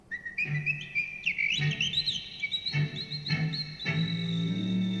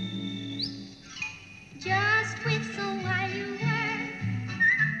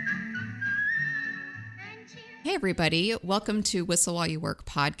everybody. Welcome to Whistle While You Work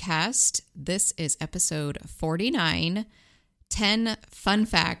podcast. This is episode 49, 10 fun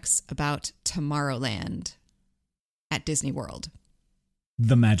facts about Tomorrowland at Disney World.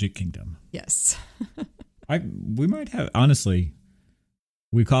 The Magic Kingdom. Yes. We might have, honestly,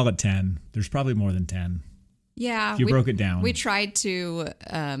 we call it 10. There's probably more than 10. Yeah. If you broke it down. We tried to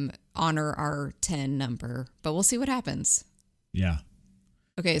honor our 10 number, but we'll see what happens. Yeah.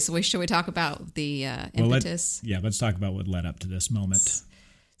 Okay, so should we talk about the impetus? Let's talk about what led up to this moment.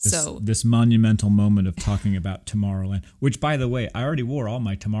 So this monumental moment of talking about Tomorrowland, which, by the way, I already wore all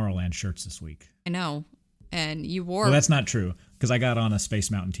my Tomorrowland shirts this week. I know. And you wore... Well, that's not true, because I got on a Space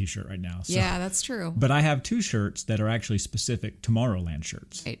Mountain t-shirt right now. So. Yeah, that's true. But I have two shirts that are actually specific Tomorrowland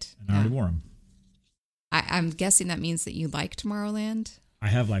shirts. Right. And I already wore them. I'm guessing that means that you like Tomorrowland? I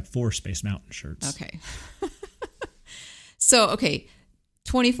have like 4 Space Mountain shirts. Okay. So,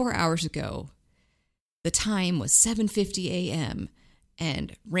 24 hours ago, the time was 7:50 a.m.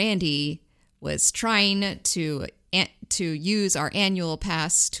 and Randy was trying to use our annual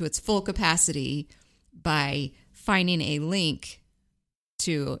pass to its full capacity by finding a link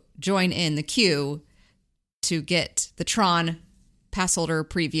to join in the queue to get the Tron pass holder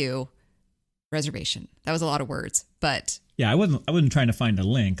preview reservation. That was a lot of words, but yeah, I wasn't trying to find a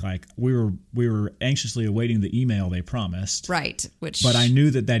link. Like we were anxiously awaiting the email they promised. Right, but I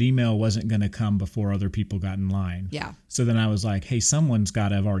knew that email wasn't going to come before other people got in line. Yeah. So then I was like, hey, someone's got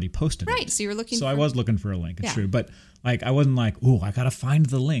to have already posted it. Right. So you were looking. So I was looking for a link. It's true, but like I wasn't like, oh, I got to find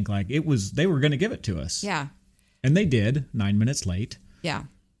the link. Like they were going to give it to us. Yeah. And they did 9 minutes late. Yeah.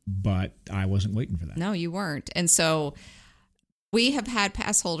 But I wasn't waiting for that. No, you weren't. And so we have had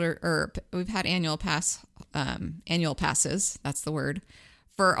we've had annual passes, that's the word,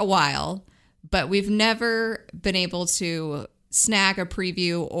 for a while, but we've never been able to snag a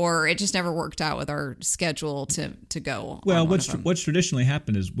preview, or it just never worked out with our schedule to go. Well, what's traditionally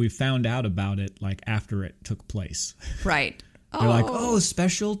happened is we found out about it like after it took place. Right. They're like, oh,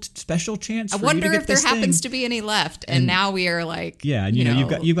 special chance. I for wonder you to get if there this happens thing. to be any left, and now we are like, yeah, and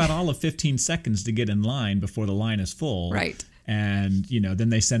you've got all of 15 seconds to get in line before the line is full, right? And then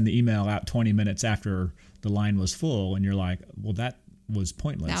they send the email out 20 minutes after the line was full, and you're like, well, that was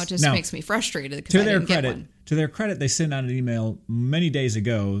pointless. Now it just makes me frustrated because I didn't get one. To their credit, they sent out an email many days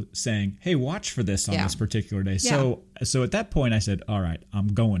ago saying, hey, watch for this on this particular day. Yeah. So at that point, I said, all right, I'm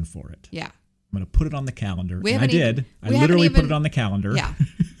going for it. Yeah. I'm going to put it on the calendar. And I did. I literally put it on the calendar. Yeah.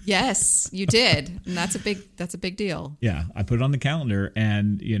 Yes, you did. And that's a big deal. Yeah. I put it on the calendar.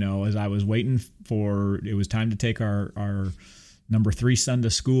 And, as I was waiting it was time to take our number 3 son to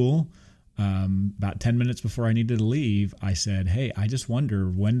school, about 10 minutes before I needed to leave, I said, hey, I just wonder,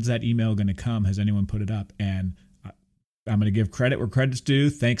 when's that email going to come? Has anyone put it up? And I'm going to give credit where credit's due.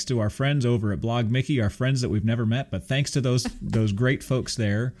 Thanks to our friends over at Blog Mickey, our friends that we've never met, but thanks to those great folks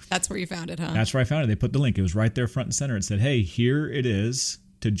there. That's where you found it, huh? That's where I found it. They put the link. It was right there front and center. It said, hey, here it is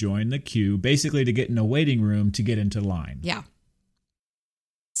to join the queue, basically to get in a waiting room to get into line. Yeah.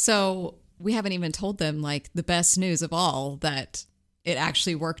 So we haven't even told them like the best news of all, that it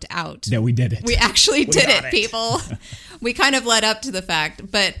actually worked out. Yeah, we did it. We actually did it, people. We kind of led up to the fact,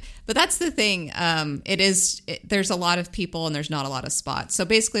 but that's the thing. There's a lot of people and there's not a lot of spots. So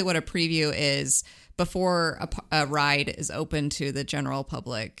basically what a preview is, before a ride is open to the general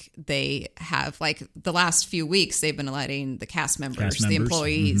public, they have, like, the last few weeks, they've been letting the cast members. The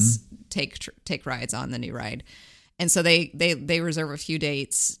employees take rides on the new ride. And so they reserve a few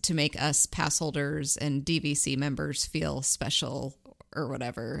dates to make us pass holders and DVC members feel special or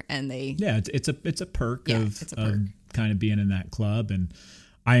whatever. And it's a perk of kind of being in that club. And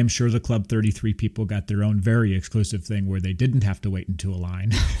I am sure the Club 33 people got their own very exclusive thing where they didn't have to wait into a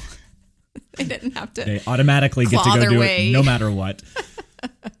line. They didn't have to. They automatically get to go do it no matter what.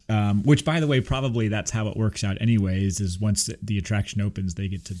 Which, by the way, probably that's how it works out anyways, is once the attraction opens, they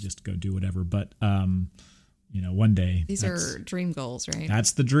get to just go do whatever. But, one day. These are dream goals, right?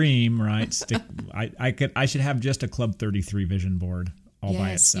 That's the dream, right? I should have just a Club 33 vision board all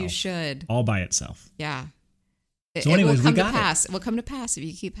by itself. Yes, you should. All by itself. Yeah. So anyways, we got it. It will come to pass if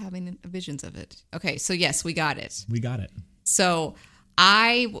you keep having visions of it. Okay, so yes, we got it. We got it.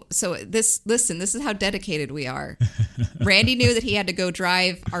 This is how dedicated we are. Randy knew that he had to go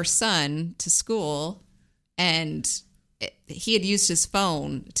drive our son to school, and he had used his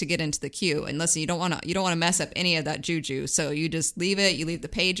phone to get into the queue. And listen, you don't want to mess up any of that juju. So you just leave it. You leave the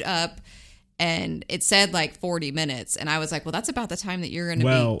page up, and it said like 40 minutes. And I was like, well, that's about the time that you're going to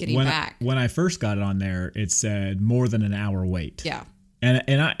be getting back. When I first got it on there, it said more than an hour wait. Yeah. And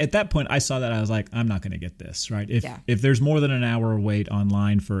at that point, I saw that. I was like, I'm not going to get this, right? If there's more than an hour wait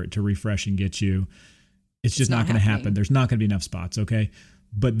online for it to refresh and get you, It's just not going to happen. There's not going to be enough spots. Okay.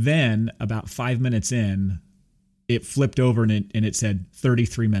 But then about 5 minutes in, it flipped over and it said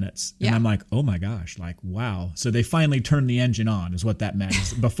 33 minutes. And I'm like, oh my gosh, like, wow. So they finally turned the engine on is what that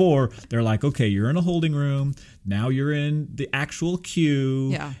meant. Before they're like, okay, you're in a holding room. Now you're in the actual queue.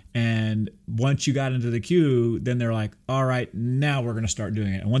 Yeah. And once you got into the queue, then they're like, all right, now we're going to start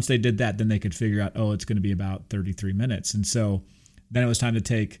doing it. And once they did that, then they could figure out, oh, it's going to be about 33 minutes. And so then it was time to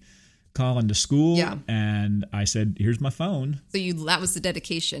take Colin to school. Yeah. And I said, here's my phone. So that was the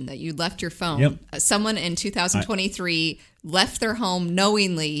dedication that you left your phone. Yep. Someone in 2023 left their home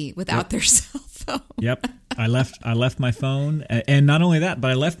knowingly without their cell phone. Yep. I left my phone, and not only that,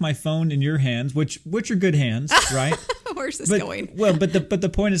 but I left my phone in your hands, which are good hands, right? Where's this going? Well, but the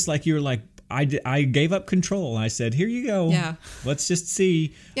point is, like, you were like, I gave up control. I said, here you go. Yeah. Let's just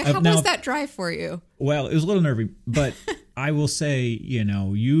see. Yeah. How was that drive for you? Well, it was a little nervy, but I will say,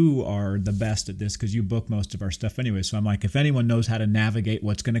 you are the best at this because you book most of our stuff anyway. So I'm like, if anyone knows how to navigate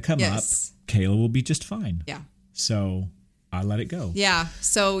what's going to come up, Kayla will be just fine. Yeah. So I let it go. Yeah.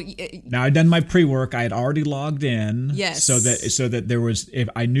 So now I'd done my pre-work. I had already logged in. Yes. So that there was, if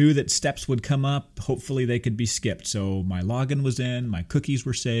I knew that steps would come up, hopefully they could be skipped. So my login was in, my cookies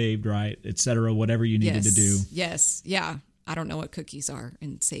were saved, right, et cetera, whatever you needed to do. Yes. Yeah. I don't know what cookies are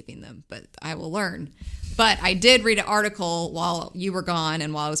and saving them, but I will learn. But I did read an article while you were gone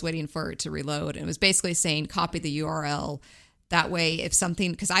and while I was waiting for it to reload. And it was basically saying copy the URL. That way, if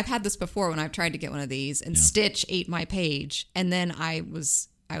something, because I've had this before when I've tried to get one of these and Stitch ate my page, and then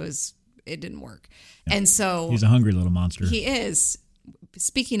it didn't work. Yeah. And so he's a hungry little monster. He is.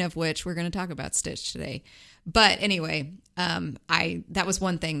 Speaking of which, we're going to talk about Stitch today. But anyway, that was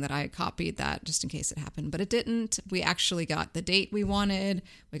one thing that I copied that just in case it happened, but it didn't. We actually got the date we wanted.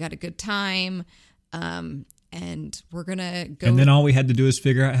 We got a good time. And we're going to go. And then all we had to do is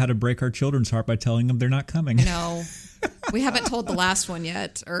figure out how to break our children's heart by telling them they're not coming. No, we haven't told the last one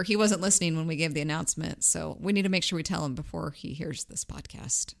yet, or he wasn't listening when we gave the announcement. So we need to make sure we tell him before he hears this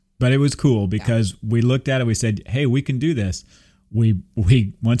podcast. But it was cool because we looked at it. We said, hey, we can do this. We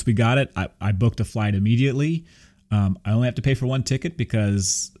once we got it, I booked a flight immediately. I only have to pay for one ticket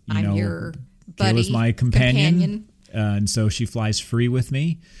because, I'm your buddy, Kayla's my companion. And so she flies free with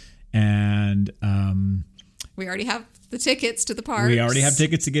me. And we already have the tickets to the parks. We already have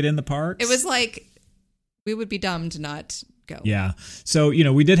tickets to get in the parks. It was like, we would be dumb to not go. Yeah. So,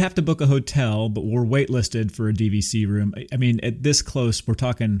 we did have to book a hotel, but we're waitlisted for a DVC room. I mean, at this close, we're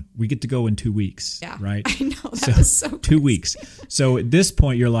talking, we get to go in 2 weeks. Yeah. Right? I know. That was so crazy. 2 weeks. So at this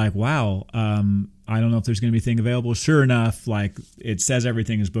point, you're like, wow, I don't know if there's going to be anything available. Sure enough, like it says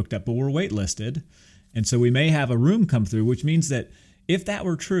everything is booked up, but we're waitlisted. And so we may have a room come through, which means that if that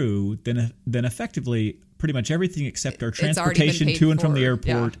were true, then effectively pretty much everything except our transportation to and from the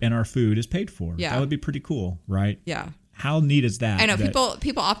airport and our food is paid for. Yeah. That would be pretty cool, right? Yeah. How neat is that? I know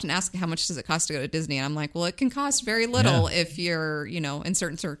people often ask how much does it cost to go to Disney, and I'm like, well, it can cost very little if you're, in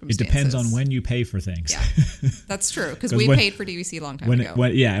certain circumstances. It depends on when you pay for things. Yeah, that's true because we paid for DVC a long time ago.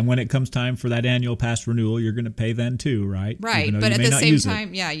 And when it comes time for that annual pass renewal, you're going to pay then too, right? Right, but at the same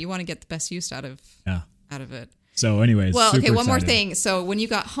time, you want to get the best use out of it. So anyways, well, okay, one more excited. thing. So when you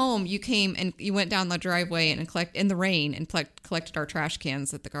got home, you came and you went down the driveway and in the rain and collected our trash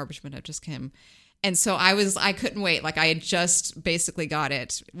cans that the garbage man had just came. And so I couldn't wait. Like I had just basically got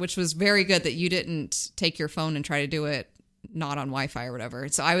it, which was very good that you didn't take your phone and try to do it not on Wi-Fi or whatever.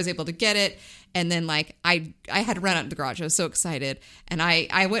 So I was able to get it. And then like I had to run out to the garage. I was so excited. And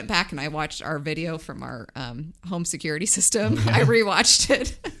I went back and I watched our video from our home security system. Yeah. I rewatched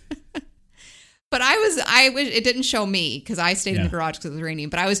it. But it didn't show me because I stayed in the garage because it was raining.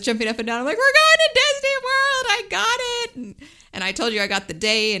 But I was jumping up and down. I'm like, we're going to Disney World. I got it. And I told you I got the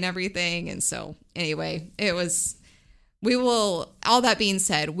day and everything. And so anyway, all that being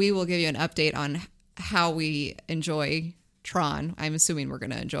said, we will give you an update on how we enjoy Tron. I'm assuming we're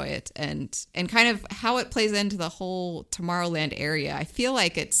going to enjoy it and kind of how it plays into the whole Tomorrowland area. I feel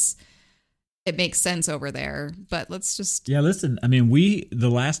like it makes sense over there, but let's just... Yeah, listen, I mean, the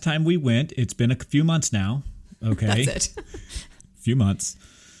last time we went, it's been a few months now, okay? That's it. A few months,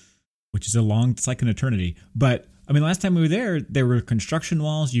 which is it's like an eternity. But, I mean, last time we were there were construction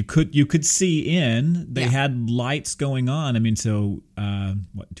walls. You could see in. They had lights going on. I mean, so,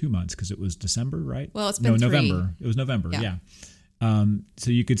 2 months? Because it was December, right? Well, it's been November. It was November, yeah. So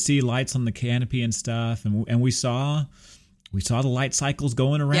you could see lights on the canopy and stuff, and we saw... We saw the light cycles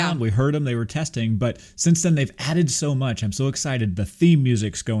going around. Yeah. We heard them. They were testing. But since then, they've added so much. I'm so excited. The theme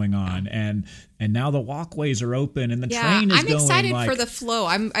music's going on, and now the walkways are open, and the train is going. I'm excited for the flow.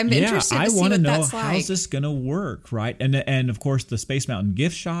 I'm interested to see what that's like. How's this going to work, right? And of course, the Space Mountain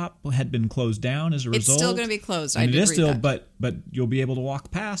gift shop had been closed down as a result. It's still going to be closed. And it is still, but you'll be able to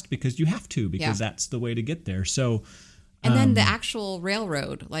walk past because you have to, because that's the way to get there. So. And then the actual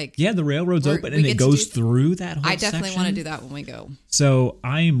railroad, the railroad's open and it goes through that whole section. I definitely want to do that when we go. So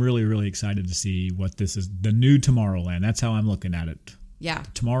I'm really, really excited to see what this is, the new Tomorrowland. That's how I'm looking at it. Yeah.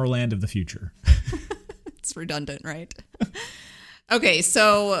 Tomorrowland of the future. It's redundant, right? Okay,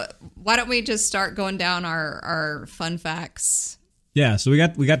 so why don't we just start going down our fun facts? Yeah, so we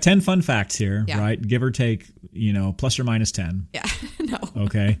got 10 fun facts here, right? Give or take, plus or minus 10. Yeah, no.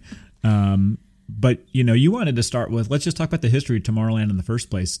 Okay. But, you wanted to start with, let's just talk about the history of Tomorrowland in the first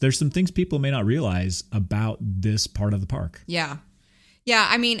place. There's some things people may not realize about this part of the park. Yeah. Yeah,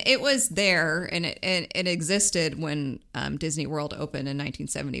 I mean, it was there and it existed when Disney World opened in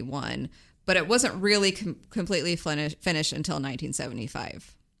 1971, but it wasn't really completely finished until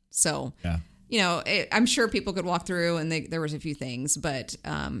 1975. So, I'm sure people could walk through and there was a few things, but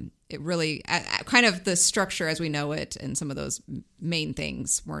it really, kind of the structure as we know it and some of those main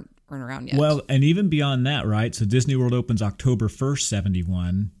things weren't around yet. Well, and even beyond that, right? So Disney World opens October 1st,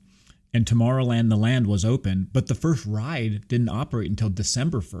 71, and Tomorrowland, the land was open, but the first ride didn't operate until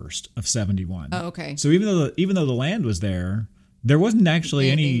December 1st of 71. Oh, okay. So even though the land was there wasn't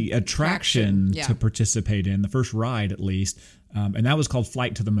actually any attraction to participate in, the first ride at least, and that was called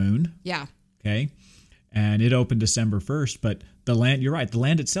Flight to the Moon. Yeah. Okay. And it opened December 1st, but the land, you're right, the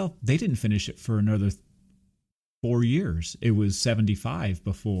land itself, they didn't finish it for another 4 years. It was 75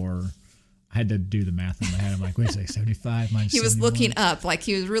 before. I had to do the math in my head. I'm like, wait a second, 75 minus 71. He was looking up, like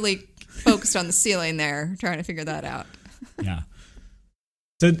he was really focused on the ceiling there, trying to figure that out. Yeah.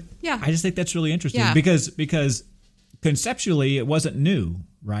 So I just think that's really interesting because conceptually it wasn't new,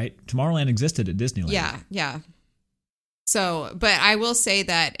 right? Tomorrowland existed at Disneyland. Yeah. So, but I will say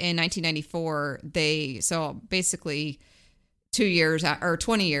that in 1994, basically 2 years or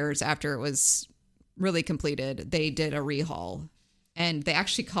 20 years after it was really completed, they did a rehaul, and they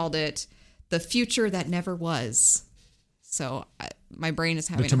actually called it The Future That Never Was. So my brain is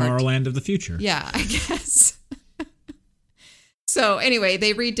having the Tomorrowland of the future. Yeah, I guess. So anyway,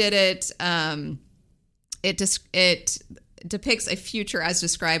 they redid it. It depicts a future as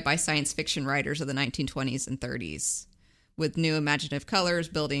described by science fiction writers of the 1920s and 30s, with new imaginative colors,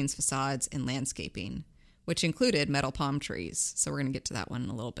 buildings, facades, and landscaping, which included metal palm trees. So we're going to get to that one in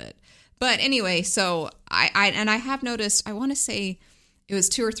a little bit. But anyway, so I have noticed, I want to say it was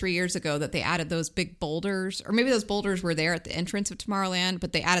 2 or 3 years ago that they added those big boulders, or maybe those boulders were there at the entrance of Tomorrowland,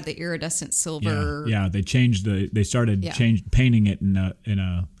 but they added the iridescent silver. Yeah, they changed they started painting it in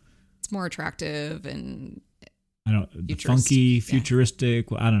a. It's more attractive and funky, futuristic,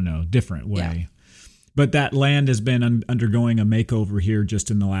 I don't know, different way. Yeah. But that land has been undergoing a makeover here just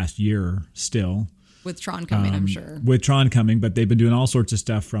in the last year still. With Tron coming, I'm sure. With Tron coming, but they've been doing all sorts of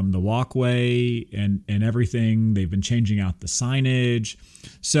stuff from the walkway and everything. They've been changing out the signage.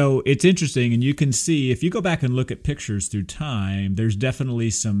 So it's interesting, and you can see, if you go back and look at pictures through time, there's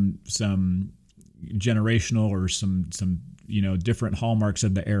definitely some generational or some different hallmarks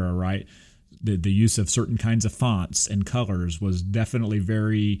of the era, right? The use of certain kinds of fonts and colors was definitely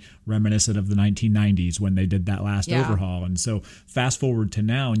very reminiscent of the 1990s when they did that last overhaul. And so fast forward to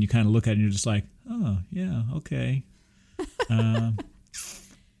now, and you kind of look at it and you're just like, oh, yeah, okay.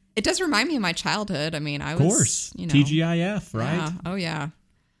 It does remind me of my childhood. I mean, I was... Of course. TGIF, right? Yeah. Oh, yeah.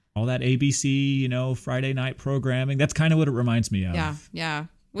 All that ABC, Friday night programming. That's kind of what it reminds me of. Yeah.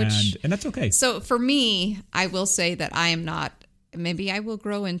 And that's okay. So for me, I will say that I am not... Maybe I will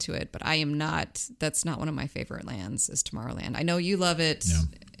grow into it, but I am not. That's not one of my favorite lands. Is Tomorrowland? I know you love it,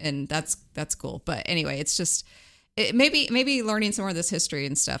 and that's cool. But anyway, it's just maybe learning some more of this history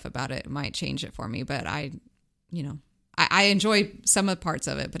and stuff about it might change it for me. But I enjoy some of the parts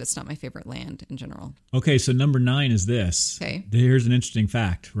of it, but it's not my favorite land in general. Okay, so number 9 is this. Okay, here's an interesting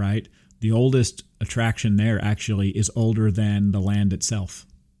fact. Right, the oldest attraction there actually is older than the land itself.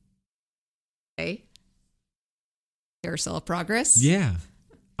 Okay. Carousel of Progress? Yeah.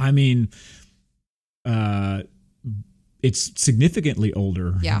 I mean, it's significantly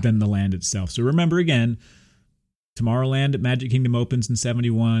older than the land itself. So remember again, Tomorrowland at Magic Kingdom opens in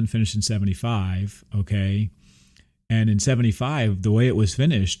 71, finished in 75, okay? And in 75, the way it was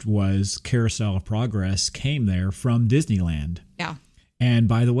finished was Carousel of Progress came there from Disneyland. Yeah. And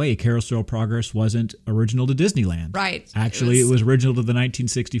by the way, Carousel of Progress wasn't original to Disneyland. Right. Actually, it was original to the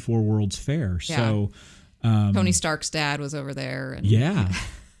 1964 World's Fair. Yeah. So... Tony Stark's dad was over there. And, yeah.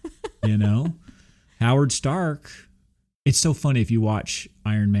 You know, Howard Stark. It's so funny if you watch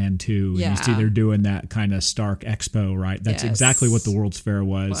Iron Man 2 and you see they're doing that kind of Stark Expo, right? That's exactly what the World's Fair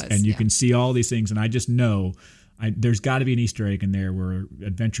was. And you can see all these things. And I just know there's got to be an Easter egg in there where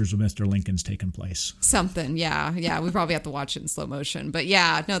Adventures with Mr. Lincoln's taking place. Something, yeah. Yeah, we probably have to watch it in slow motion. But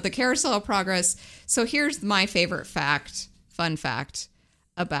yeah, no, the Carousel of Progress. So here's my favorite fun fact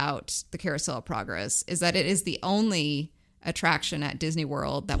about the Carousel of Progress is that it is the only attraction at Disney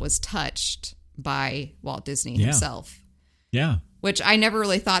World that was touched by Walt Disney himself. Yeah. Which I never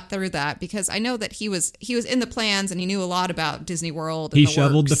really thought through that because I know that he was in the plans and he knew a lot about Disney World. And he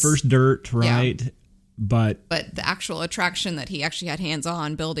shoveled the first dirt, right? Yeah. But the actual attraction that he actually had hands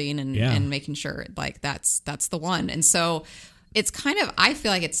on building and making sure like that's the one. And so it's kind of, I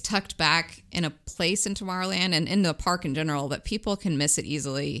feel like it's tucked back in a place in Tomorrowland and in the park in general that people can miss it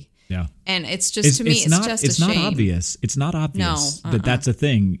easily. Yeah. And it's just, to me, it's just a shame. It's not obvious. It's not obvious that that's a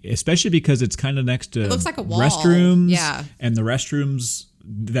thing, especially because it's kind of next to it looks like a wall. Restrooms. Yeah. And the restrooms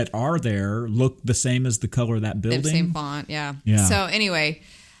that are there look the same as the color of that building. The same font, yeah. So anyway,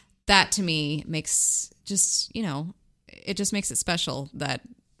 that to me makes just, it just makes it special that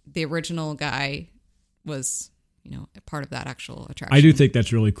the original guy was, a part of that actual attraction. I do think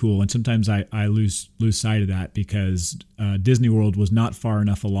that's really cool. And sometimes I lose sight of that because Disney World was not far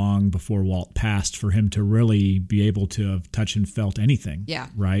enough along before Walt passed for him to really be able to have touched and felt anything. Yeah.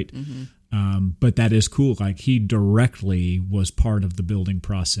 Right. Mm-hmm. But that is cool. Like he directly was part of the building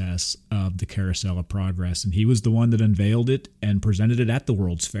process of the Carousel of Progress. And he was the one that unveiled it and presented it at the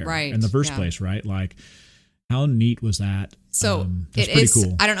World's Fair in the first place. Right. Like, how neat was that? So that's pretty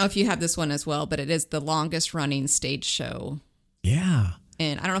cool. I don't know if you have this one as well, but it is the longest running stage show. Yeah.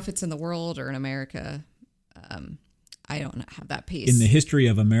 And I don't know if it's in the world or in America. I don't have that piece. In the history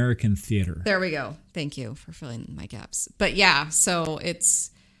of American theater. There we go. Thank you for filling my gaps. But yeah, so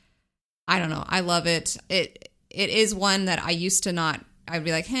it's, I don't know. I love it. It is one that I used to not, I'd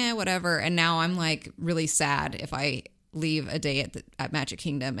be like, whatever. And now I'm like really sad if I leave a day at Magic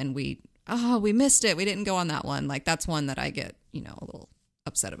Kingdom and we missed it. We didn't go on that one. Like that's one that I get, a little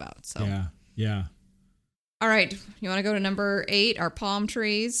upset about. So yeah. All right. You want to go to number 8, our palm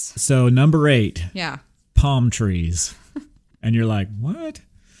trees? So number 8. Yeah. Palm trees. And you're like, what?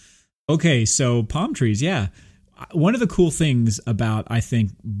 Okay. So palm trees. Yeah. One of the cool things about, I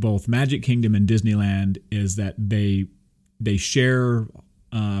think, both Magic Kingdom and Disneyland is that they share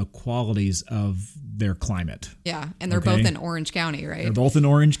qualities of their climate. Yeah, and they're both in Orange County, right? They're both in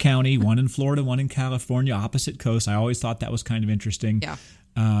Orange County, one in Florida, one in California, opposite coasts. I always thought that was kind of interesting. Yeah.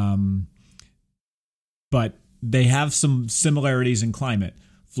 But they have some similarities in climate.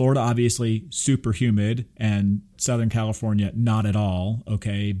 Florida, obviously, super humid, and Southern California, not at all,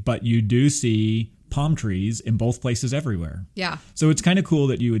 okay? But you do see palm trees in both places everywhere. Yeah. So it's kind of cool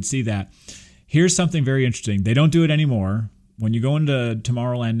that you would see that. Here's something very interesting. They don't do it anymore. When you go into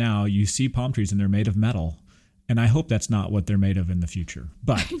Tomorrowland now, you see palm trees and they're made of metal. And I hope that's not what they're made of in the future.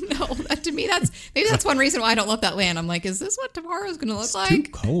 But no, to me, that's one reason why I don't love that land. I'm like, is this what tomorrow's going to look like?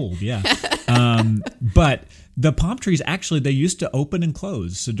 Too cold, yeah. But the palm trees, actually, they used to open and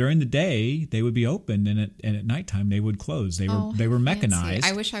close. So during the day, they would be open, and at nighttime, they would close. They were mechanized.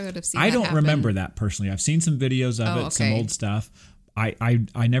 I wish I would have seen. I don't remember that personally. I've seen some videos of it, some old stuff.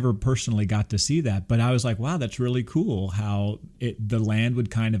 I never personally got to see that, but I was like, wow, that's really cool how the land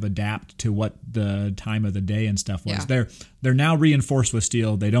would kind of adapt to what the time of the day and stuff was. Yeah. They're now reinforced with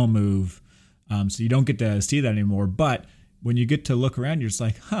steel. They don't move. So you don't get to see that anymore. But when you get to look around, you're just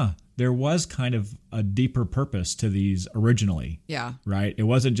like, there was kind of a deeper purpose to these originally. Yeah. Right? It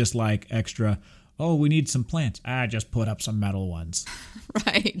wasn't just like extra, we need some plants. Just put up some metal ones.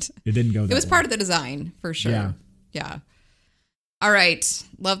 Right. It didn't go that way. It was part of the design, for sure. Yeah. All right.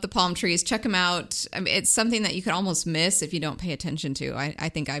 Love the palm trees. Check them out. I mean, it's something that you could almost miss if you don't pay attention to. I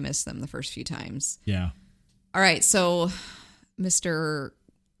think I missed them the first few times. Yeah. All right. So, Mr.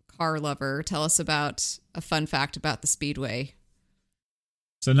 Car Lover, tell us about a fun fact about the Speedway.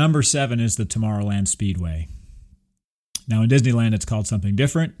 So number 7 is the Tomorrowland Speedway. Now in Disneyland, it's called something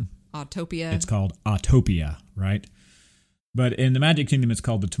different. Autopia. It's called Autopia, right? But in the Magic Kingdom, it's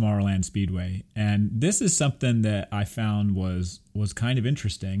called the Tomorrowland Speedway. And this is something that I found was kind of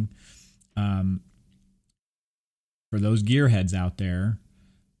interesting. For those gearheads out there,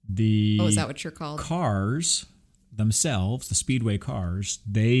 is that what you're called? Cars themselves, the Speedway cars,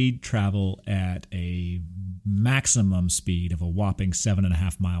 they travel at a maximum speed of a whopping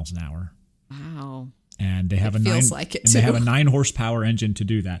 7.5 miles an hour. Wow. And they have they have a 9 horsepower engine to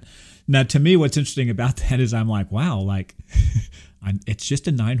do that. Now, to me, what's interesting about that is I'm like, wow, like it's just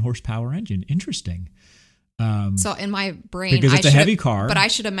a 9 horsepower engine. Interesting. So in my brain, because it's a heavy car. But I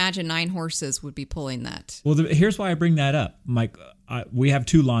should imagine 9 horses would be pulling that. Well, here's why I bring that up, Mike. We have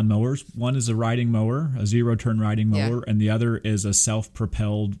 2 lawnmowers. One is a riding mower, a 0-turn riding mower, and the other is a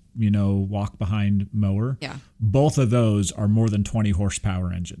self-propelled, walk-behind mower. Yeah. Both of those are more than 20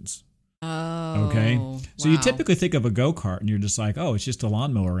 horsepower engines. Oh. Okay. So wow. you typically think of a go-kart and you're just like, oh, it's just a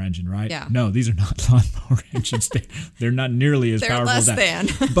lawnmower engine, right? Yeah. No, these are not lawnmower engines. They're not nearly as powerful as that. They're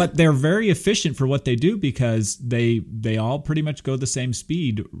less than. But they're very efficient for what they do because they all pretty much go the same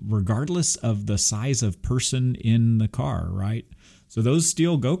speed regardless of the size of person in the car, right? So those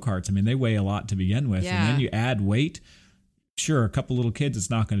steel go-karts, I mean, they weigh a lot to begin with. Yeah. And then you add weight. Sure, a couple little kids, it's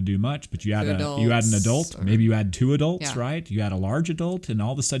not going to do much, but you add an adult, maybe you add 2 adults, right? You add a large adult, and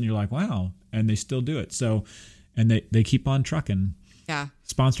all of a sudden you're like, wow, and they still do it. So, and they keep on trucking. Yeah.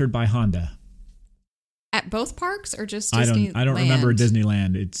 Sponsored by Honda. At both parks or just Disneyland? I don't remember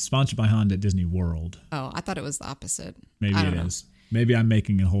Disneyland. It's sponsored by Honda at Disney World. Oh, I thought it was the opposite. Maybe it is. Maybe I'm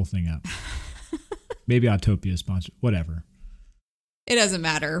making the whole thing up. Maybe Autopia sponsored, whatever. It doesn't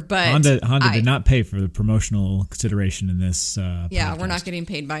matter, but Honda did not pay for the promotional consideration in this. Yeah, podcast. we're not getting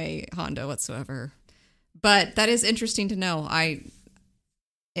paid by Honda whatsoever. But that is interesting to know.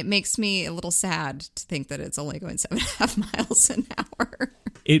 It makes me a little sad to think that it's only going 7.5 miles an hour.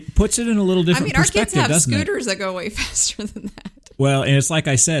 It puts it in a little different perspective, our kids have doesn't scooters that go way faster than that. Well, and it's like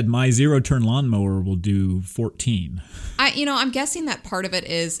I said, my 0-turn lawnmower will do 14. I'm guessing that part of it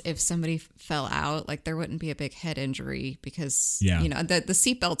is if somebody fell out, like there wouldn't be a big head injury because, the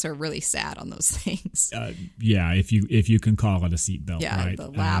seatbelts are really sad on those things. If you can call it a seatbelt, right? The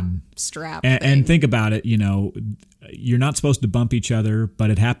lap strap and think about it, you're not supposed to bump each other, but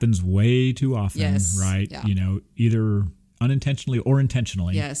it happens way too often, right? Yeah. Either unintentionally or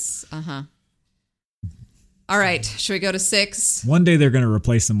intentionally. Yes, uh-huh. All right, should we go to 6? One day they're going to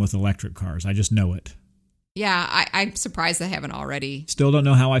replace them with electric cars. I just know it. Yeah, I'm surprised they haven't already. Still don't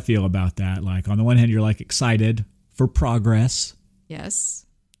know how I feel about that. Like, on the one hand, you're like excited for progress. Yes.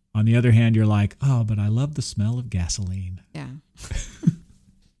 On the other hand, you're like, oh, but I love the smell of gasoline. Yeah.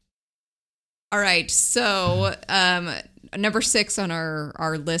 All right, so number 6 on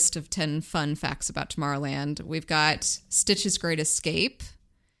our list of 10 fun facts about Tomorrowland, we've got Stitch's Great Escape.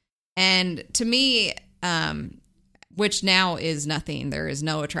 And to me, which now is nothing. There is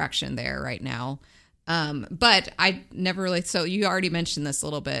no attraction there right now. But I never really, so you already mentioned this a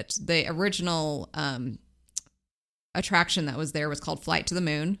little bit. The original attraction that was there was called Flight to the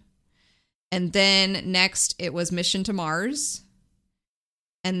Moon. And then next it was Mission to Mars.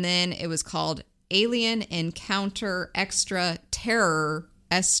 And then it was called Alien Encounter Extra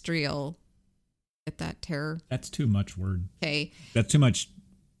Terrestrial. Get that? Terror? That's too much word. Okay. That's too much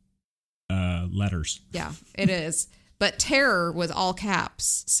letters. Yeah, it is. But terror was all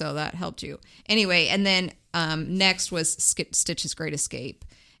caps, so that helped you. Anyway, and then next was Stitch's Great Escape.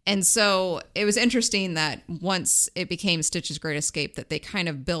 And so it was interesting that once it became Stitch's Great Escape, that they kind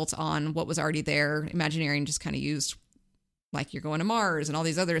of built on what was already there. Imagineering just kind of used, like, you're going to Mars and all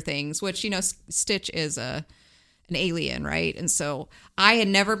these other things, which, Stitch is an alien, right? And so I had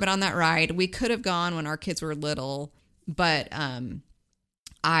never been on that ride. We could have gone when our kids were little, but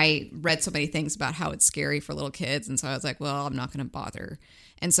I read so many things about how it's scary for little kids. And so I was like, well, I'm not going to bother.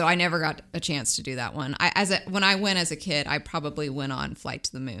 And so I never got a chance to do that one. When I went as a kid, I probably went on Flight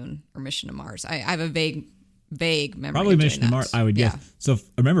to the Moon or Mission to Mars. I have a vague memory. Probably Mission to Mars, I would guess. So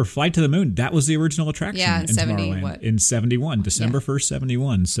remember, Flight to the Moon, that was the original attraction in Tomorrowland. In 71, December 1st,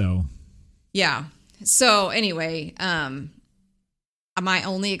 71. So. Yeah. So anyway, my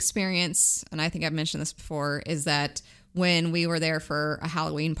only experience, and I think I've mentioned this before, is that when we were there for a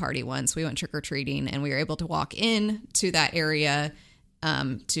Halloween party once, we went trick-or-treating and we were able to walk in to that area.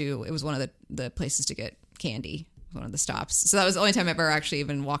 It was one of the places to get candy, one of the stops. So that was the only time I've ever actually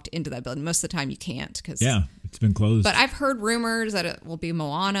even walked into that building. Most of the time you can't. Yeah, it's been closed. But I've heard rumors that it will be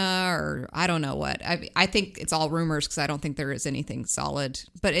Moana or I don't know what. I think it's all rumors because I don't think there is anything solid.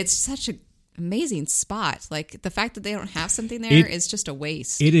 But it's such an amazing spot. Like, the fact that they don't have something there is just a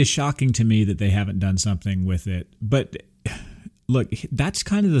waste. It is shocking to me that they haven't done something with it. But look, that's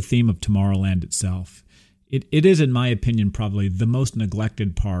kind of the theme of Tomorrowland itself. It is, in my opinion, probably the most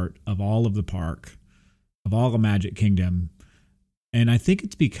neglected part of all of the park, of all the Magic Kingdom. And I think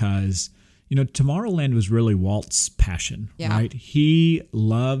it's because, Tomorrowland was really Walt's passion, right? He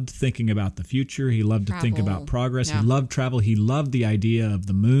loved thinking about the future. He loved to think about progress. Yeah. He loved travel. He loved the idea of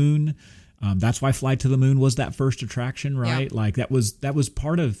the moon. That's why Flight to the Moon was that first attraction, right? Yeah. Like that was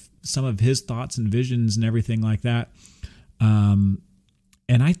part of some of his thoughts and visions and everything like that.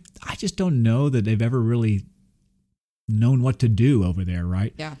 And I just don't know that they've ever really known what to do over there,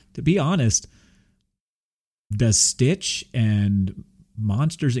 right? Yeah. To be honest, does Stitch and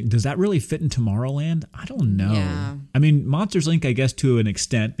Monsters Inc., does that really fit in Tomorrowland? I don't know. Yeah. I mean, Monsters Inc., I guess to an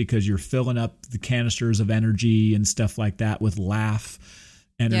extent, because you're filling up the canisters of energy and stuff like that with laugh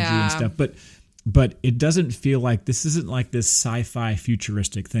energy and stuff. But it doesn't feel like this isn't like this sci-fi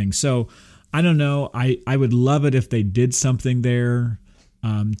futuristic thing. So I don't know. I would love it if they did something there.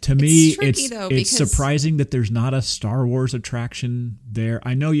 To me, it's surprising that there's not a Star Wars attraction there.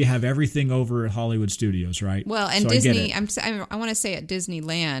 I know you have everything over at Hollywood Studios, right? Well, and so Disney, I want to say at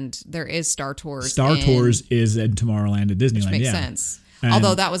Disneyland, there is Star Tours. Star Tours is in Tomorrowland at Disneyland, which makes sense. And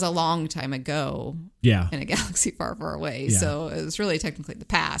although that was a long time ago in a galaxy far, far away. Yeah. So it was really technically the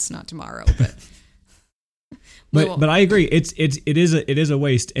past, not tomorrow. But I agree. It is a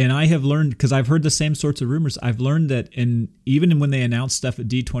waste, and I have learned, because I've heard the same sorts of rumors. I've learned that even when they announce stuff at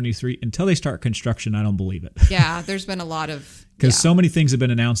D23, until they start construction, I don't believe it. Yeah, there's been a lot of because so many things have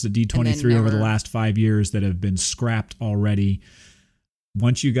been announced at D23 over the last 5 years that have been scrapped already.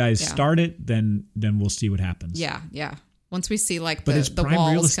 Once you guys start it, then we'll see what happens. Yeah. Once we see like but it's the prime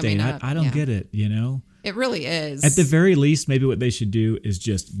walls real estate. coming up, I don't get it. It really is. At the very least, maybe what they should do is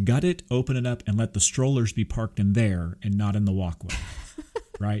just gut it, open it up, and let the strollers be parked in there and not in the walkway.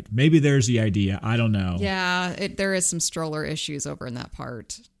 Right? Maybe there's the idea. I don't know. Yeah, there is some stroller issues over in that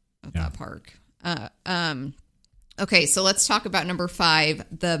part of that park. Okay, so let's talk about number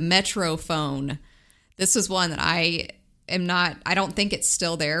 5, the Metro phone. This was one that I don't think it's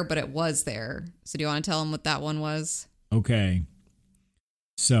still there, but it was there. So do you want to tell them what that one was? Okay.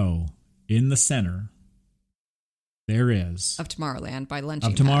 So in the center, there is of Tomorrowland by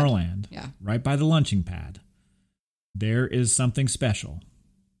lunching Tomorrowland. Yeah. Right by the lunching pad. There is something special.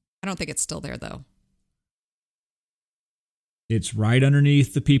 I don't think it's still there though. It's right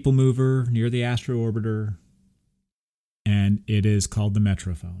underneath the People Mover near the Astro Orbiter. And it is called the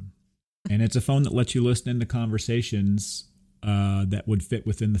Metrophone. And it's a phone that lets you listen into conversations that would fit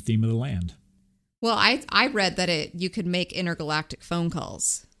within the theme of the land. Well, I read that you could make intergalactic phone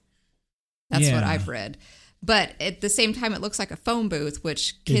calls. That's what I've read. But at the same time, it looks like a phone booth,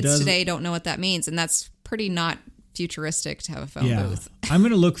 which kids today don't know what that means. And that's pretty not futuristic to have a phone booth. I'm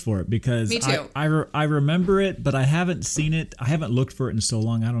going to look for it because Me too. I remember it, but I haven't seen it. I haven't looked for it in so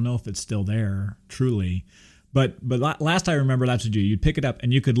long. I don't know if it's still there, truly. But last I remember, that's what you do. You'd pick it up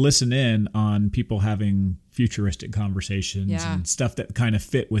and you could listen in on people having futuristic conversations and stuff that kind of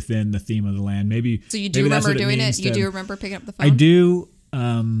fit within the theme of the land. Maybe so you do remember doing it? You do remember picking up the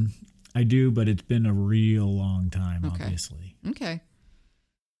phone? I do, but it's been a real long time, obviously. Okay.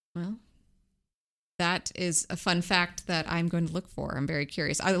 Well, that is a fun fact that I'm going to look for. I'm very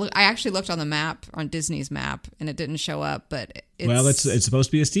curious. I actually looked on the map, on Disney's map, and it didn't show up, but it's supposed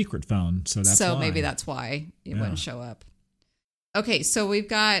to be a secret phone, so that's why. Maybe that's why it wouldn't show up. Okay, so we've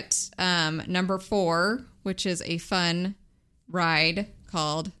got number 4, which is a fun ride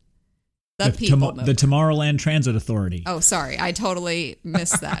called the People Mover. The Tomorrowland Transit Authority. Oh, sorry. I totally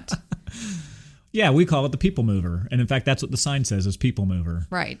missed that. Yeah, we call it the People Mover, and in fact, that's what the sign says is People Mover.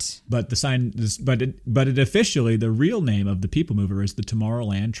 Right. But the sign is, but it officially, the real name of the People Mover is the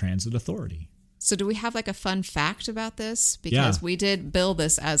Tomorrowland Transit Authority. So do we have like a fun fact about this? Because we did bill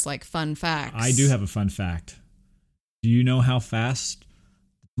this as like fun facts. I do have a fun fact. Do you know how fast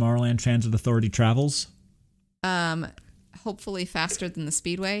the Tomorrowland Transit Authority travels? Hopefully faster than the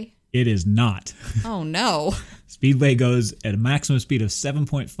Speedway. It is not. Oh, no. Speedway goes at a maximum speed of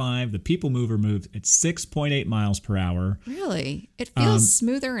 7.5. The People Mover moves at 6.8 miles per hour. Really? It feels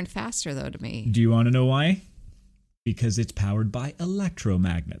smoother and faster, though, to me. Do you want to know why? Because it's powered by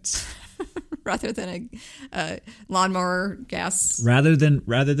electromagnets. Rather than a lawnmower gas. Rather than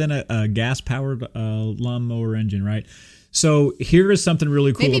a gas-powered lawnmower engine, right? So here is something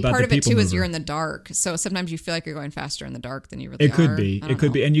really cool about the People Mover. Maybe part of it, too, is you're in the dark. So sometimes you feel like you're going faster in the dark than you really are. It could be. It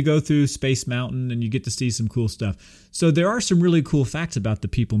could be. And you go through Space Mountain and you get to see some cool stuff. So there are some really cool facts about the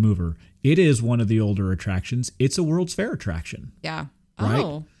People Mover. It is one of the older attractions. It's a World's Fair attraction. Yeah. Right?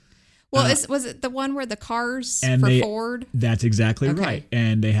 Oh. Well, was it the one where the cars Ford? That's exactly right.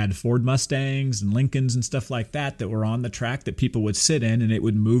 And they had Ford Mustangs and Lincolns and stuff like that were on the track that people would sit in and it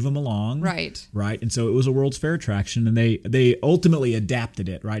would move them along. Right. Right. And so it was a World's Fair attraction and they ultimately adapted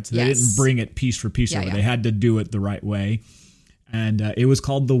it, right? So they didn't bring it piece for piece over. They had to do it the right way. And it was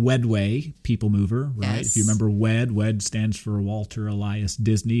called the Wedway People Mover, right? Yes. If you remember WED stands for Walter Elias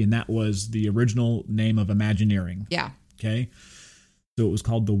Disney, and that was the original name of Imagineering. Yeah. Okay. So it was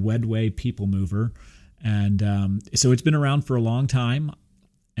called the Wedway People Mover. And so it's been around for a long time.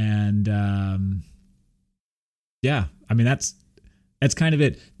 And I mean, That's kind of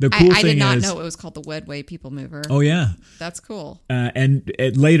it. The cool I thing did not is, know it was called the Wedway People Mover. oh yeah, That's cool.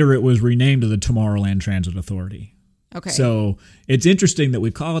 Later it was renamed to the Tomorrowland Transit Authority. Okay. So it's interesting that we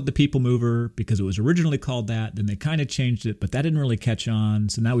call it the People Mover because it was originally called that. Then they kind of changed it, but that didn't really catch on.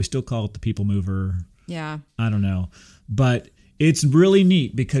 So now we still call it the People Mover. Yeah. I don't know, but it's really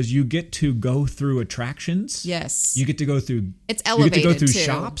neat because you get to go through attractions. Yes. You get to go through. It's elevated. You get to go through too.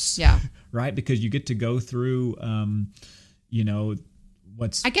 shops. Yeah. Right, because you get to go through.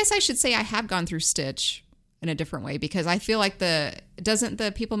 I guess I should say I have gone through Stitch in a different way because I feel like doesn't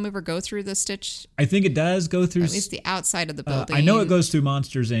the People Mover go through the Stitch? I think it does go through. At least the outside of the building. I know it goes through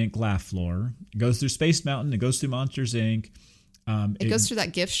Monsters Inc. Laugh Floor. It goes through Space Mountain. It goes through Monsters Inc. It goes through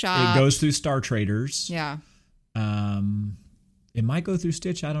that gift shop. It goes through Star Traders. Yeah. It might go through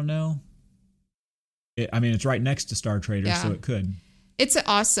Stitch. I don't know. It's right next to Star Traders, so it could. It's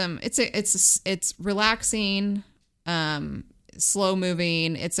awesome. It's relaxing. Slow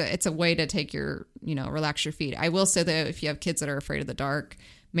moving. It's a way to take relax your feet. I will say that if you have kids that are afraid of the dark,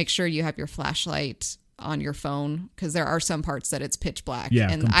 make sure you have your flashlight on your phone because there are some parts that it's pitch black.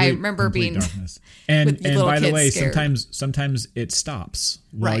 Yeah, and I remember being darkness. And by the way, scared. sometimes it stops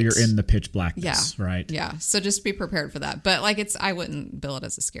while Right. you're in the pitch blackness. Yeah. Right. Yeah. So just be prepared for that. But I wouldn't bill it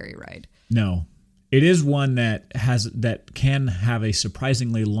as a scary ride. No. It is one that can have a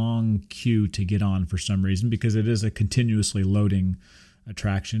surprisingly long queue to get on for some reason because it is a continuously loading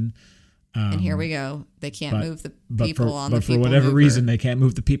attraction. And here we go. They can't move the people on the But for People whatever Mover. reason, they can't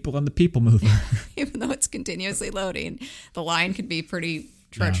move the people on the People Mover. Even though it's continuously loading, the line can be pretty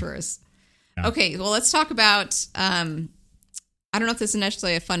treacherous. Yeah. Okay, well, let's talk about, I don't know if this is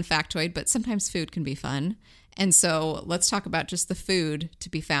necessarily a fun factoid, but sometimes food can be fun. And so let's talk about just the food to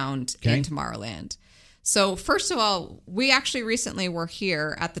be found in Tomorrowland. So first of all, we actually recently were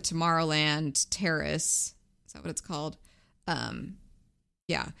here at the Tomorrowland Terrace. Is that what it's called?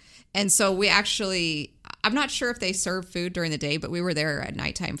 Yeah. And so I'm not sure if they serve food during the day, but we were there at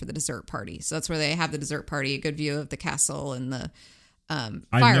nighttime for the dessert party. So that's where they have the dessert party, a good view of the castle and the I've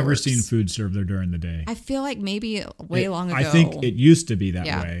fireworks. never seen food served there during the day. I feel like maybe way long ago. I think it used to be that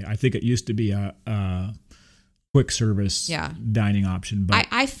way. I think it used to be a quick service dining option. But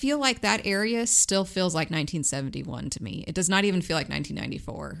I feel like that area still feels like 1971 to me. It does not even feel like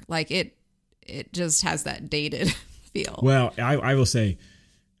 1994. Like it just has that dated feel. Well, I will say,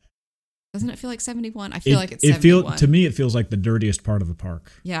 doesn't it feel like 71? I feel like it's 71. To me, it feels like the dirtiest part of the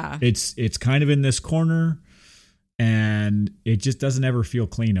park. Yeah. It's kind of in this corner, and it just doesn't ever feel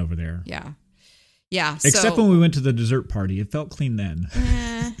clean over there. Yeah. Yeah. Except when we went to the dessert party. It felt clean then.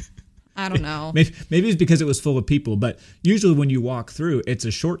 I don't know. Maybe it's because it was full of people, but usually when you walk through, it's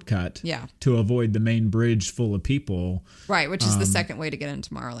a shortcut to avoid the main bridge full of people. Right, which is the second way to get into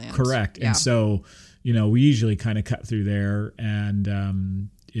Tomorrowland. Correct. Yeah. And so, we usually kind of cut through there, and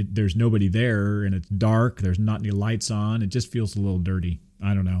there's nobody there, and it's dark. There's not any lights on. It just feels a little dirty.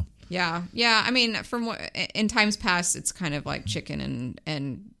 I don't know. Yeah. Yeah. I mean, in times past, it's kind of like chicken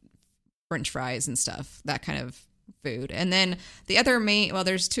and French fries and stuff, that kind of food. And then the other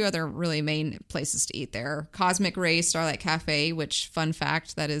there's two other really main places to eat there. Cosmic Ray Starlight Cafe, which, fun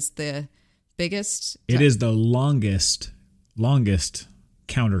fact, that is the biggest. It is the longest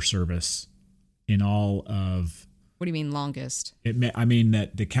counter service in all of. What do you mean longest? I mean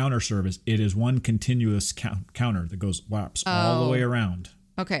that the counter service, it is one continuous counter that goes all the way around.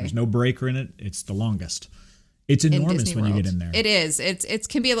 Okay. There's no breaker in it. It's the longest. It's enormous when you get in there. It is. It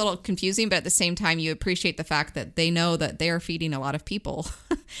can be a little confusing, but at the same time, you appreciate the fact that they know that they are feeding a lot of people.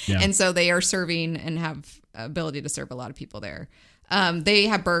 And so they are serving and have ability to serve a lot of people there. They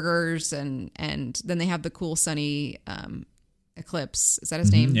have burgers and then they have the cool Sunny Eclipse. Is that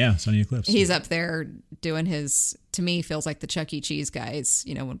his name? Yeah, Sunny Eclipse. He's up there doing his, to me, feels like the Chuck E. Cheese guys.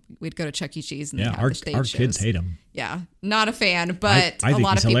 When we'd go to Chuck E. Cheese and our kids hate him. Yeah, not a fan, but I a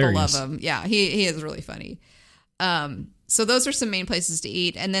lot of people hilarious. love him. Yeah, he is really funny. So those are some main places to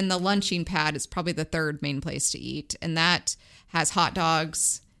eat. And then the lunching pad is probably the third main place to eat. And that has hot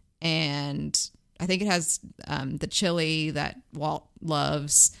dogs. And I think it has the chili that Walt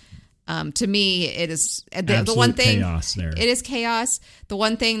loves. To me, it is the one thing. Chaos there. It is chaos. The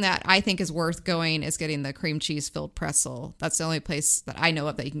one thing that I think is worth going is getting the cream cheese filled pretzel. That's the only place that I know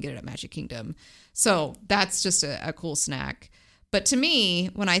of that you can get it at Magic Kingdom. So that's just a cool snack. But to me,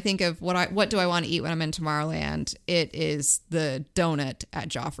 when I think of what do I want to eat when I'm in Tomorrowland, it is the donut at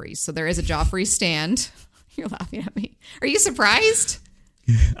Joffrey's. So there is a Joffrey's stand. You're laughing at me. Are you surprised?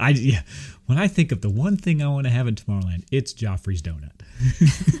 When I think of the one thing I want to have in Tomorrowland, it's Joffrey's donut.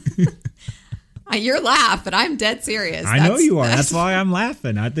 You're laughing, but I'm dead serious. I know you are. That's why I'm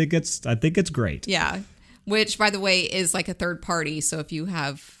laughing. I think it's great. Yeah. which, by the way, is like a third party. So if you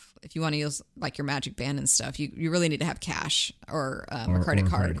want to use like your Magic Band and stuff, you really need to have cash or a credit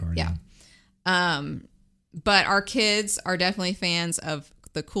card. Yeah. But our kids are definitely fans of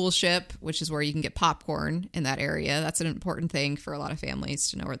the Cool Ship, which is where you can get popcorn in that area. That's an important thing for a lot of families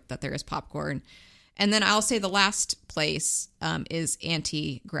to know that there is popcorn. And then I'll say the last place is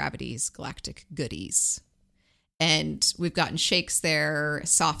Anti-Gravity's Galactic Goodies. And we've gotten shakes there,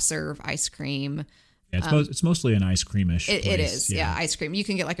 soft serve ice cream. Yeah, it's mostly an ice creamish place. It is, yeah, ice cream. You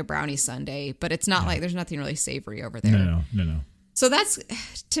can get like a brownie sundae, but it's not like there's nothing really savory over there. No. So that's,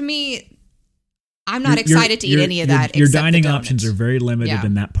 to me, I'm not excited to eat any of that. Your dining options are very limited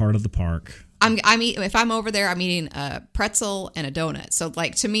in that part of the park. If I'm over there, I'm eating a pretzel and a donut. So,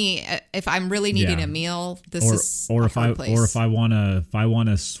 like, to me, if I'm really needing a meal, this is a hard place. Or if I want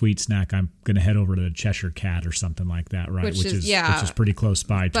a sweet snack, I'm going to head over to the Cheshire Cat or something like that, right? Which is pretty close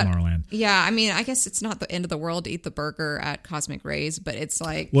by Tomorrowland. Yeah, I mean, I guess it's not the end of the world to eat the burger at Cosmic Rays, but it's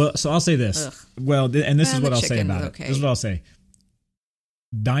like, well, so I'll say this. Ugh. Well, and this is what I'll say about it. This is what I'll say.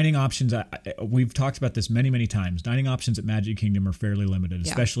 Dining options, we've talked about this many, many times. Dining options at Magic Kingdom are fairly limited,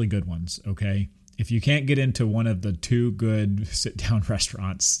 especially good ones, okay? If you can't get into one of the 2 good sit-down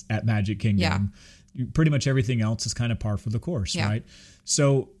restaurants at Magic Kingdom, pretty much everything else is kind of par for the course, right?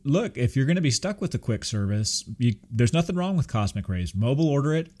 So, look, if you're going to be stuck with the quick service, there's nothing wrong with Cosmic Rays. Mobile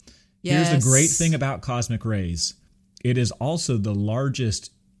order it. Yes. Here's the great thing about Cosmic Rays. It is also the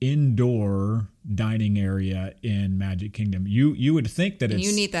largest indoor dining area in Magic Kingdom. You would think that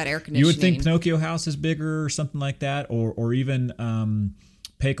you need that air conditioning. You would think Pinocchio House is bigger or something like that, or even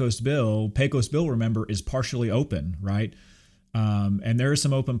Pecos Bill. Pecos Bill, remember, is partially open, right? And there is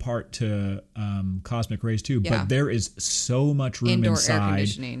some open part to Cosmic Rays too, but there is so much room indoor inside, air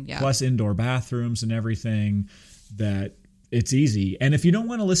conditioning, plus indoor bathrooms and everything that it's easy. And if you don't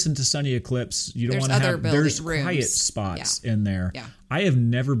want to listen to Sunny Eclipse, you don't want to have, there's quiet spots in there. Yeah. I have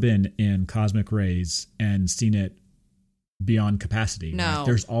never been in Cosmic Rays and seen it beyond capacity. No. Right?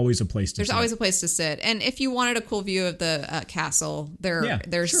 There's always a place to sit. There's always a place to sit. And if you wanted a cool view of the castle,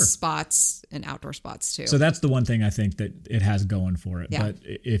 there's spots and outdoor spots too. So that's the one thing I think that it has going for it. Yeah. But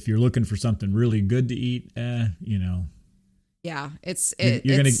if you're looking for something really good to eat, you know. Yeah,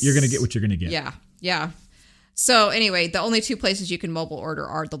 you're gonna get what you're gonna get. Yeah. Yeah. So anyway, the only 2 places you can mobile order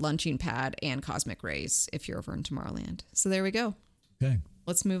are the Lunching Pad and Cosmic Rays if you're over in Tomorrowland. So there we go. Okay.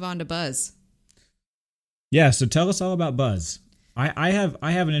 Let's move on to Buzz. Yeah, so tell us all about Buzz. I have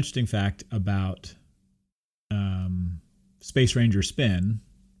an interesting fact about Space Ranger Spin,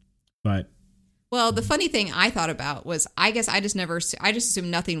 but well, the funny thing I thought about was I just assumed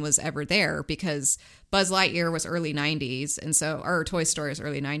nothing was ever there because Buzz Lightyear was early 90s and or Toy Story was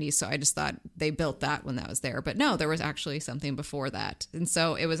early 90s, so I just thought they built that when that was there. But no, there was actually something before that. And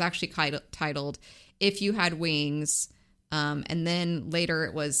so it was actually titled If You Had Wings, and then later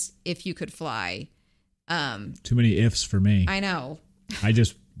it was If You Could Fly. Too many ifs for me. I know. I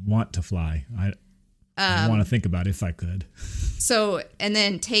just want to fly. I want to think about if I could. So, and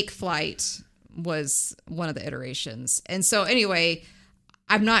then Take Flight was one of the iterations. And so anyway,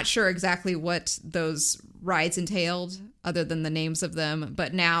 I'm not sure exactly what those rides entailed other than the names of them,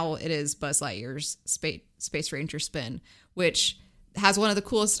 but now it is Buzz Lightyear's Space Ranger Spin, which has one of the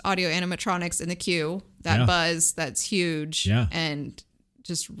coolest audio animatronics in the queue. That Buzz, that's huge and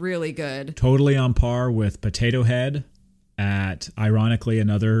just really good. Totally on par with Potato Head at, ironically,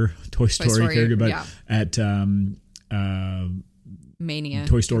 another Toy Story character, but at Mania.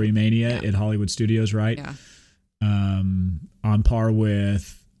 Toy Story Mania at Hollywood Studios, right? Yeah. On par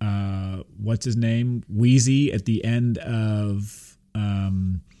with, what's his name? Wheezy at the end of,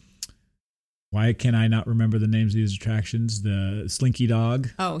 why can I not remember the names of these attractions? The Slinky Dog.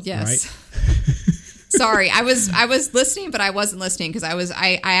 Oh, yes. Right? Sorry, I was listening, but I wasn't listening because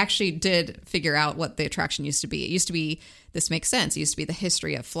I actually did figure out what the attraction used to be. It used to be, this makes sense. It used to be the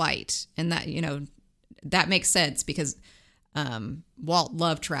history of flight. And that, that makes sense because Walt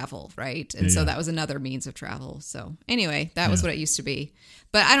loved travel, right? And so that was another means of travel. So anyway, that was what it used to be.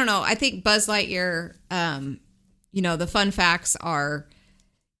 But I don't know. I think Buzz Lightyear, the fun facts are,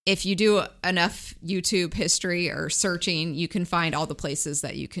 if you do enough YouTube history or searching, you can find all the places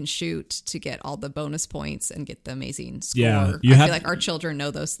that you can shoot to get all the bonus points and get the amazing score. Yeah, I feel like our children know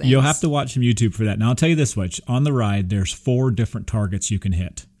those things. You'll have to watch some YouTube for that. Now, I'll tell you this much. On the ride, there's 4 different targets you can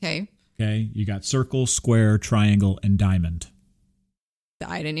hit. Okay. You got circle, square, triangle, and diamond.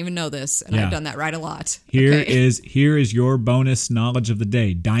 I didn't even know this, and I've done that ride a lot. Here is your bonus knowledge of the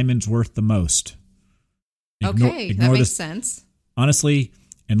day. Diamond's worth the most. That makes sense. Honestly,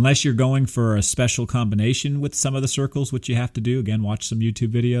 unless you're going for a special combination with some of the circles, which you have to do, again, watch some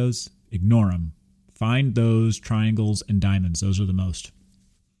YouTube videos, ignore them. Find those triangles and diamonds. Those are the most.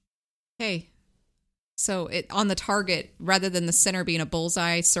 Okay. So it on the target, rather than the center being a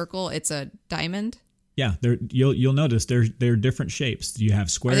bullseye circle, it's a diamond? Yeah, you'll notice they're different shapes. You have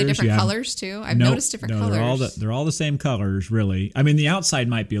squares. Are they different colors too? I've noticed different colors. They're all the same colors, really. I mean, the outside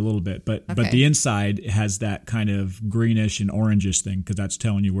might be a little bit, but the inside has that kind of greenish and orangish thing because that's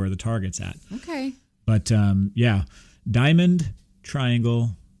telling you where the target's at. Okay. But yeah, diamond, triangle,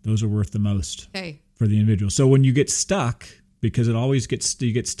 those are worth the most for the individual. So when you get stuck, because it always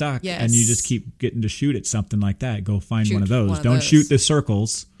you get stuck and you just keep getting to shoot at something like that, go find one of those. Don't shoot the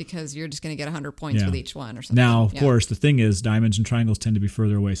circles. Because you're just going to get 100 points with each one or something. Now, of course, the thing is diamonds and triangles tend to be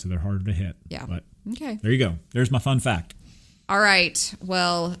further away, so they're harder to hit. Yeah. But okay. There you go. There's my fun fact. All right.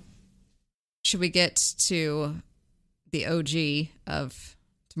 Well, should we get to the OG of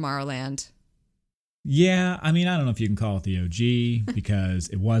Tomorrowland? Yeah. I mean, I don't know if you can call it the OG because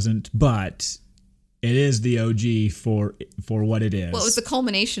it wasn't, but it is the OG for what it is. Well, it was the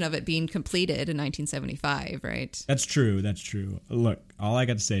culmination of it being completed in 1975, right? That's true. Look, all I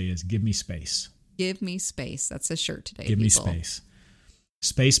got to say is give me space. Give me space. That's a shirt today. Give me space.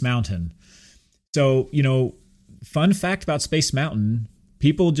 Space Mountain. So, fun fact about Space Mountain,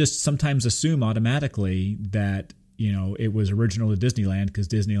 people just sometimes assume automatically that, it was original to Disneyland because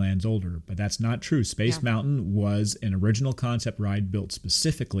Disneyland's older, but that's not true. Space Mountain was an original concept ride built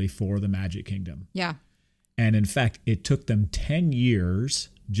specifically for the Magic Kingdom. Yeah. And in fact, it took them 10 years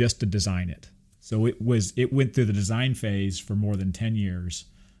just to design it. So it went through the design phase for more than 10 years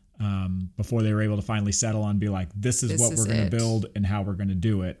before they were able to finally settle on be like, this is what we're going to build and how we're going to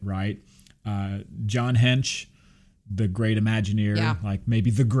do it, right? John Hench, the great Imagineer, like maybe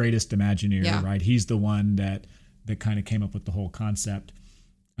the greatest Imagineer, right? He's the one that kind of came up with the whole concept.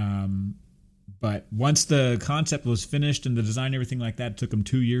 But once the concept was finished and the design, everything like that, it took them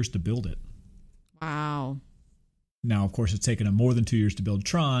 2 years to build it. Wow. Now, of course, it's taken them more than 2 years to build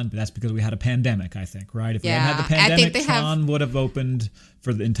Tron, but that's because we had a pandemic, I think, right? If we hadn't had the pandemic, Tron would have opened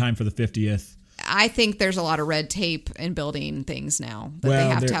in time for the 50th. I think there's a lot of red tape in building things now. That they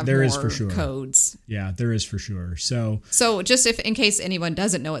have to have more is for sure. Codes. Yeah, there is for sure. So just in case anyone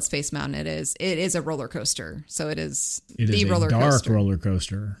doesn't know what Space Mountain it is a roller coaster. So it is a dark roller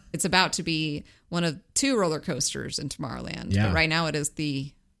coaster. It's about to be one of two roller coasters in Tomorrowland. Yeah. But right now it is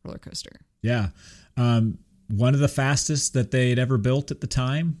the roller coaster. Yeah. One of the fastest that they'd ever built at the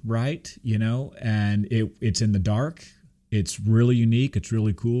time, right? And it's in the dark. It's really unique. It's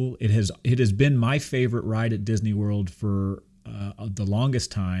really cool. It has been my favorite ride at Disney World for the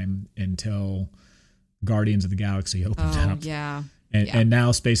longest time until Guardians of the Galaxy opened up. Yeah. And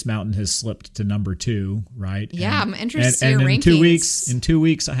now Space Mountain has slipped to number 2, right? Yeah, I'm interested to see your rankings. In 2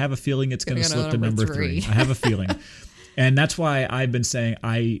 weeks, I have a feeling it's going to slip to number 3. I have a feeling. And that's why I've been saying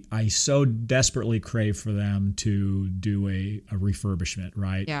I so desperately crave for them to do a refurbishment,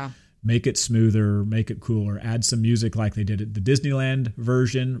 right? Yeah. Make it smoother, make it cooler, add some music like they did at the Disneyland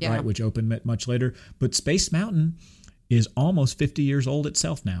version, right, which opened much later. But Space Mountain is almost 50 years old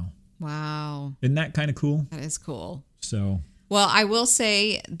itself now. Wow. Isn't that kind of cool? That is cool. So, well, I will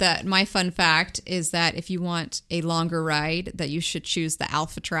say that my fun fact is that if you want a longer ride, that you should choose the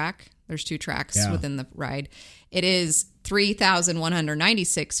Alpha track. There's 2 tracks within the ride. It is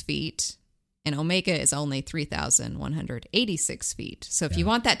 3,196 feet. And Omega is only 3,186 feet. So if you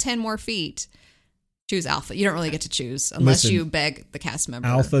want that 10 more feet, choose Alpha. You don't really get to choose unless you beg the cast member.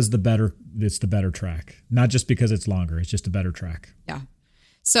 Alpha's the better track. Not just because it's longer. It's just a better track. Yeah.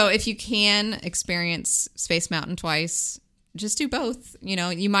 So if you can experience Space Mountain twice, just do both.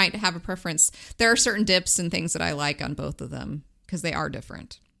 You might have a preference. There are certain dips and things that I like on both of them because they are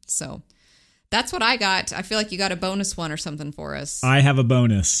different. So that's what I got. I feel like you got a bonus one or something for us. I have a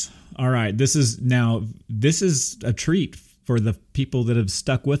bonus. All right. This is a treat for the people that have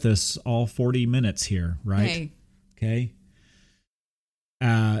stuck with us all 40 minutes here, right? Hey.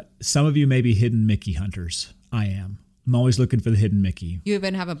 Okay. Some of you may be hidden Mickey hunters. I am. I'm always looking for the hidden Mickey. You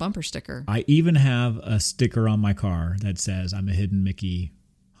even have a bumper sticker. I even have a sticker on my car that says I'm a hidden Mickey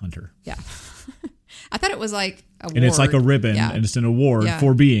hunter. Yeah. I thought it was like a award. And it's like a ribbon, and it's an award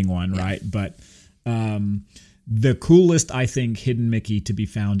for being one, right? But the coolest, I think, hidden Mickey to be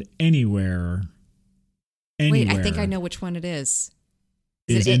found anywhere. Wait, I think I know which one it is.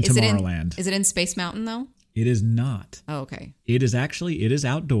 Is in Tomorrowland. Is it in Space Mountain, though? It is not. Oh, okay. It is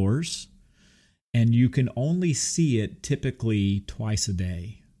outdoors, and you can only see it typically twice a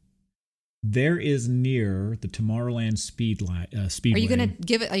day. There is near the Tomorrowland Speedway. Are you going to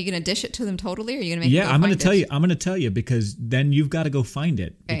give it? Are you going to dish it to them totally? Or are you going to make? Yeah, I'm going to tell you. I'm going to tell you because then you've got to go find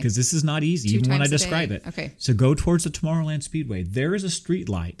it because this is not easy even when I describe it. Okay. So go towards the Tomorrowland Speedway. There is a street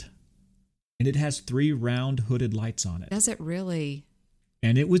light and it has 3 round hooded lights on it. Does it really?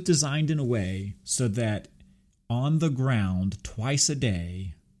 And it was designed in a way so that on the ground twice a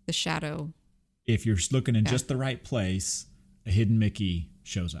day, the shadow, if you're looking in just the right place, a hidden Mickey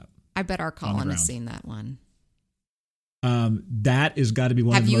shows up. I bet our Colin has seen that one. That has got to be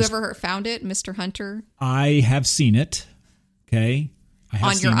one of the most... Have you ever found it, Mr. Hunter? I have seen it. Okay.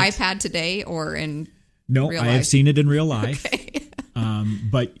 On your iPad today or in real life? No, I have seen it in real life. Okay.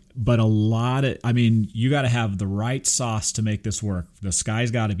 But a lot of, I mean, you got to have the right sauce to make this work. The sky's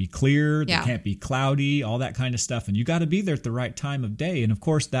got to be clear. It can't be cloudy, all that kind of stuff. And you got to be there at the right time of day. And of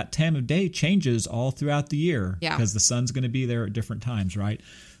course, that time of day changes all throughout the year because the sun's going to be there at different times, right?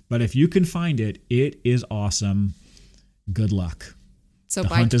 But if you can find it, it is awesome. Good luck. So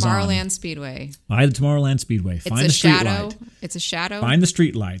by Tomorrowland Speedway. By the Tomorrowland Speedway. Find the street light. It's a shadow? Find the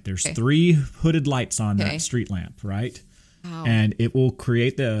street light. There's 3 hooded lights on that street lamp, right? Wow. And it will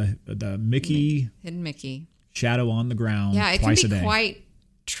create the Mickey hidden Mickey shadow on the ground. Yeah, it twice can be a day. Quite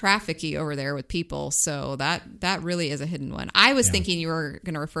trafficky over there with people. So that really is a hidden one. I was thinking you were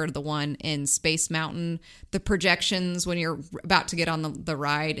going to refer to the one in Space Mountain, the projections when you're about to get on the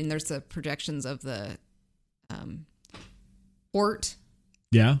ride, and there's the projections of the port.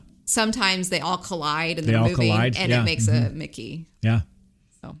 Yeah. Sometimes they all collide and they're moving, and it makes a Mickey. Yeah.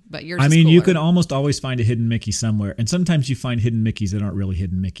 So, but yours. I mean, cooler. you can almost always find a hidden Mickey somewhere, and sometimes you find hidden Mickeys that aren't really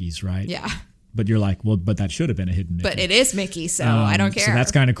hidden Mickeys, right? Yeah. But you're like, well, but that should have been a hidden Mickey. But it is Mickey, so I don't care. So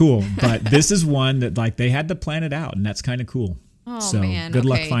that's kind of cool. But this is one that like they had to plan it out, and that's kind of cool. Oh so man! Good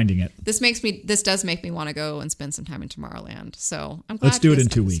luck finding it. This does make me want to go and spend some time in Tomorrowland. So I'm glad. Let's do it in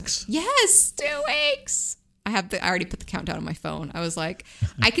 2 weeks. Yes, 2 weeks. I already put the countdown on my phone. I was like,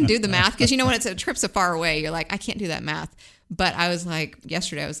 I can do the math because when it's a trip so far away, you're like, I can't do that math. But I was like,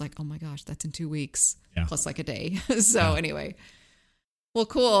 yesterday, I was like, oh my gosh, that's in 2 weeks plus like a day. So anyway, well,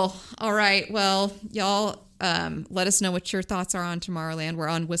 cool. All right. Well, y'all, let us know what your thoughts are on Tomorrowland. We're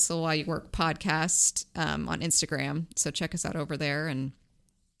on Whistle While You Work podcast on Instagram. So check us out over there and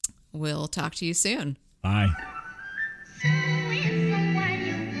we'll talk to you soon. Bye.